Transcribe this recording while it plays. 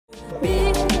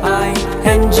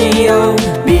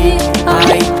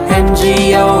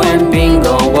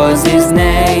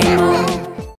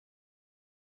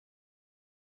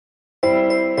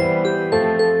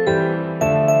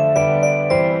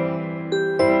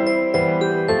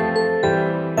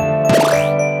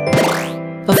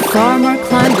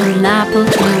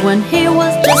when he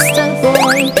was just a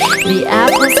boy. The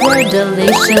apples were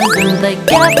delicious and they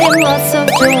gave him lots of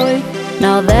joy.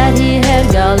 Now that he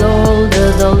had got older,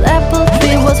 the apple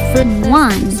tree was fruitless.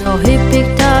 1, So he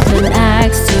picked up an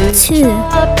axe to 2,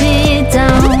 chop it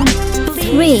down.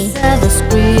 3, Said the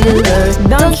squealer,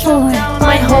 don't chop down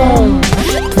my home.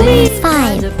 Please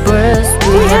 5, the birds,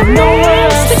 we have nowhere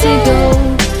else to go.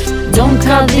 Don't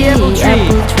cut the apple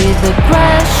tree, the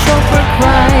grasshopper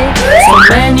cried. So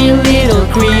many little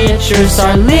creatures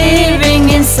are living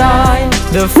inside.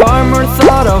 The farmer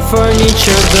thought of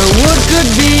furniture the wood could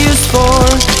be used for.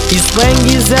 He swung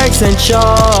his axe and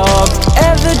chopped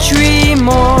at the tree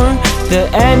more. The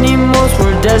animals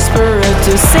were desperate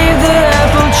to save the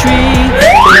apple tree.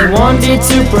 They wanted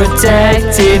to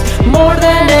protect it more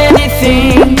than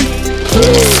anything.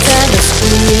 Please, said the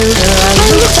squealer, I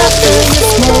looked after you,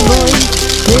 small boy.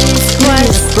 Please cry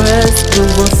the birds, we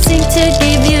will sing to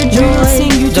give you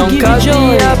joy. Don't cut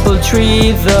the apple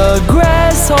tree, the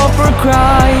grasshopper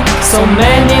cried. So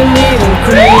many little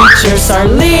creatures are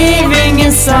living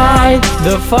inside.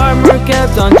 The farmer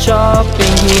kept on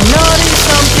chopping, he noticed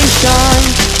something shine.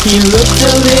 He looked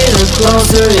a little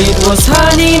closer, it was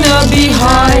honey not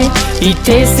behind. He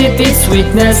tasted its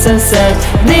sweetness and said,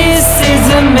 this is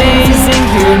amazing.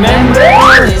 He remembered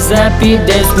all his happy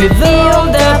days with the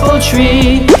old apple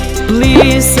tree.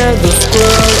 Please, said the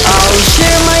squirrel, I'll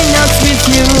share my nuts with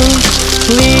you.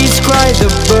 Please cry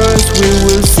the birds, we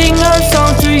will sing our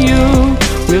song to you.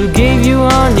 We'll give you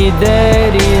honey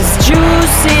that is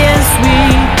juicy and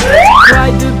sweet.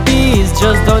 Cried the bees,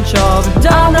 just don't chop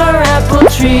down our apple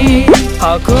tree.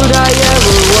 How could I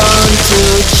ever want to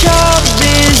chop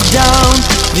this down?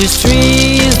 This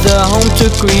tree is the home to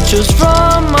creatures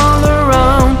from all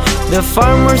around. The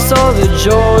farmer saw the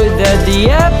joy that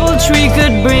the apple tree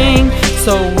could bring.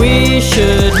 So we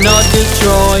should not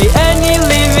destroy any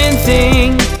living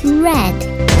thing. red,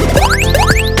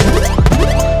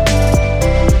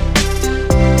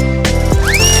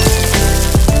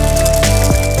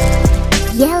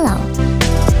 yellow,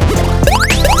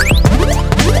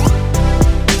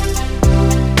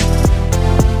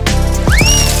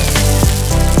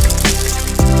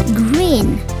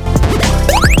 green,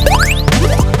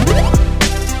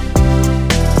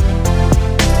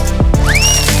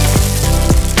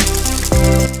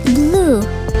 blue,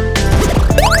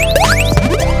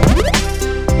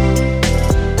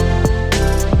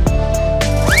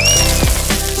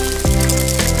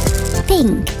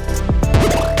 pink,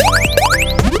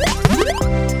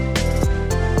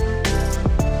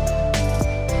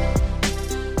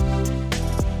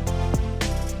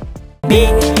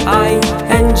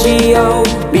 B-I-N-G-O,